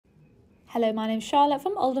Hello, my name's Charlotte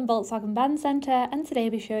from Oldham Volkswagen Van Centre, and today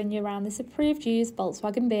I'll be showing you around this approved used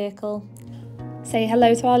Volkswagen vehicle. Say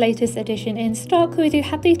hello to our latest addition in stock. We do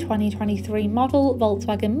have the 2023 model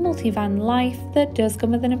Volkswagen Multivan Life that does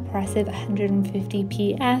come with an impressive 150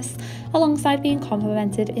 PS alongside being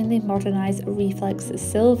complemented in the modernised Reflex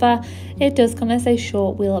Silver. It does come as a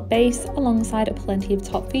short wheelbase alongside plenty of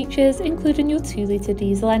top features including your 2-litre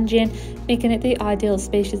diesel engine, making it the ideal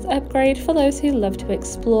spacious upgrade for those who love to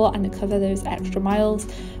explore and cover those extra miles.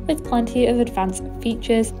 With plenty of advanced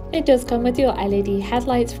features, it does come with your LED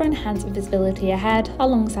headlights for enhanced visibility ahead,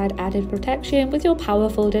 alongside added protection with your power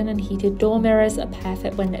folding and heated door mirrors,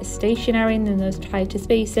 perfect when stationary in those tighter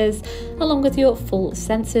spaces, along with your full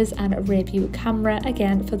sensors and rear view camera,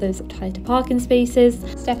 again for those tighter parking spaces.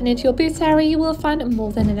 Stepping into your boot area, you will find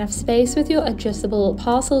more than enough space with your adjustable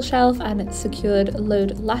parcel shelf and secured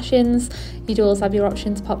load lashings. You do also have your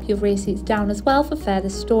option to pop your rear seats down as well for further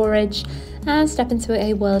storage. And step into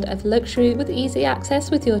a world of luxury with easy access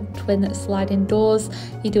with your twin sliding doors.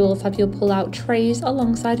 You do also have your pull-out trays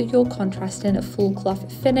alongside your contrasting full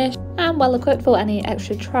cloth finish, and well equipped for any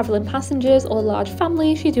extra travelling passengers or large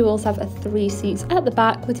families. You do also have 3 seats at the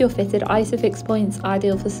back with your fitted ISOFIX points,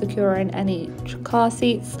 ideal for securing any car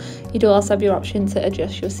seats. You do also have your option to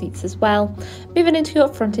adjust your seats as well. Moving into your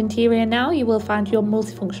front interior now, you will find your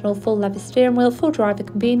multifunctional full leather steering wheel for driver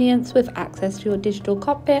convenience with access to your digital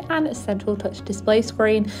cockpit and a central touch display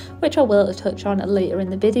screen, which I will touch on later in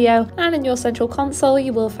the video. And in your central console,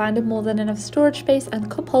 you will find more than enough storage space and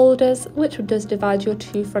cup holders, which does divide your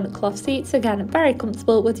 2 front cloth seats, again very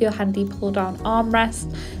comfortable with your handy pull down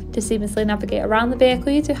armrest. To seamlessly navigate around the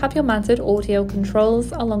vehicle, you do have your mounted audio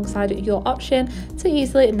controls alongside your option to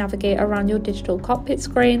easily navigate around your digital cockpit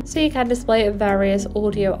screen, so you can display various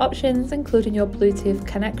audio options including your Bluetooth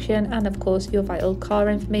connection and of course your vital car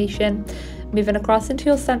information. Moving across into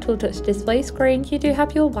your central touch display screen, you do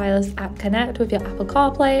have your wireless app connect with your Apple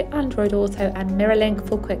CarPlay, Android Auto and MirrorLink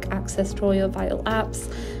for quick access to all your vital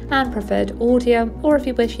apps and preferred audio, or if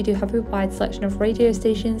you wish, you do have a wide selection of radio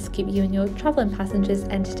stations to keep you and your travelling passengers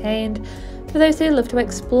entertained. For those who love to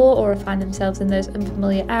explore or find themselves in those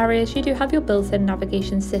unfamiliar areas, you do have your built-in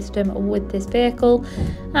navigation system with this vehicle,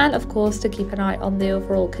 and of course to keep an eye on the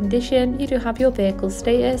overall condition, you do have your vehicle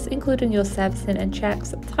status including your servicing and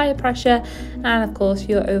checks, tyre pressure, and of course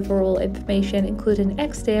your overall information including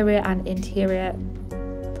exterior and interior.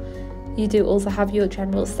 You do also have your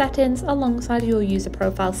general settings alongside your user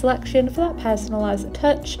profile selection for that personalised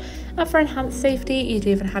touch, and for enhanced safety you do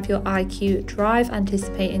even have your IQ Drive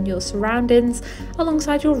anticipating your surroundings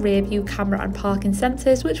alongside your rear view camera and parking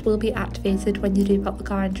sensors, which will be activated when you do pop the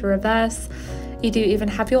car into reverse. You do even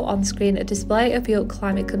have your on-screen display of your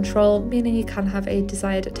climate control, meaning you can have a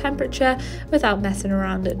desired temperature without messing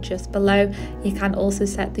around just below. You can also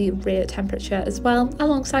set the rear temperature as well,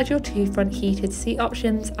 alongside your 2 front heated seat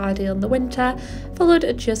options, ideal in the winter,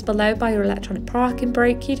 followed just below by your electronic parking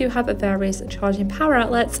brake. You do have various charging power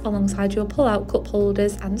outlets alongside your pull-out cup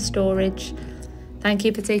holders and storage. Thank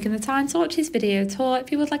you for taking the time to watch this video tour.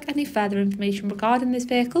 If you would like any further information regarding this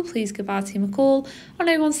vehicle, please give our team a call on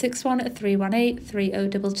 0161 318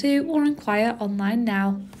 3022 or inquire online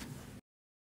now.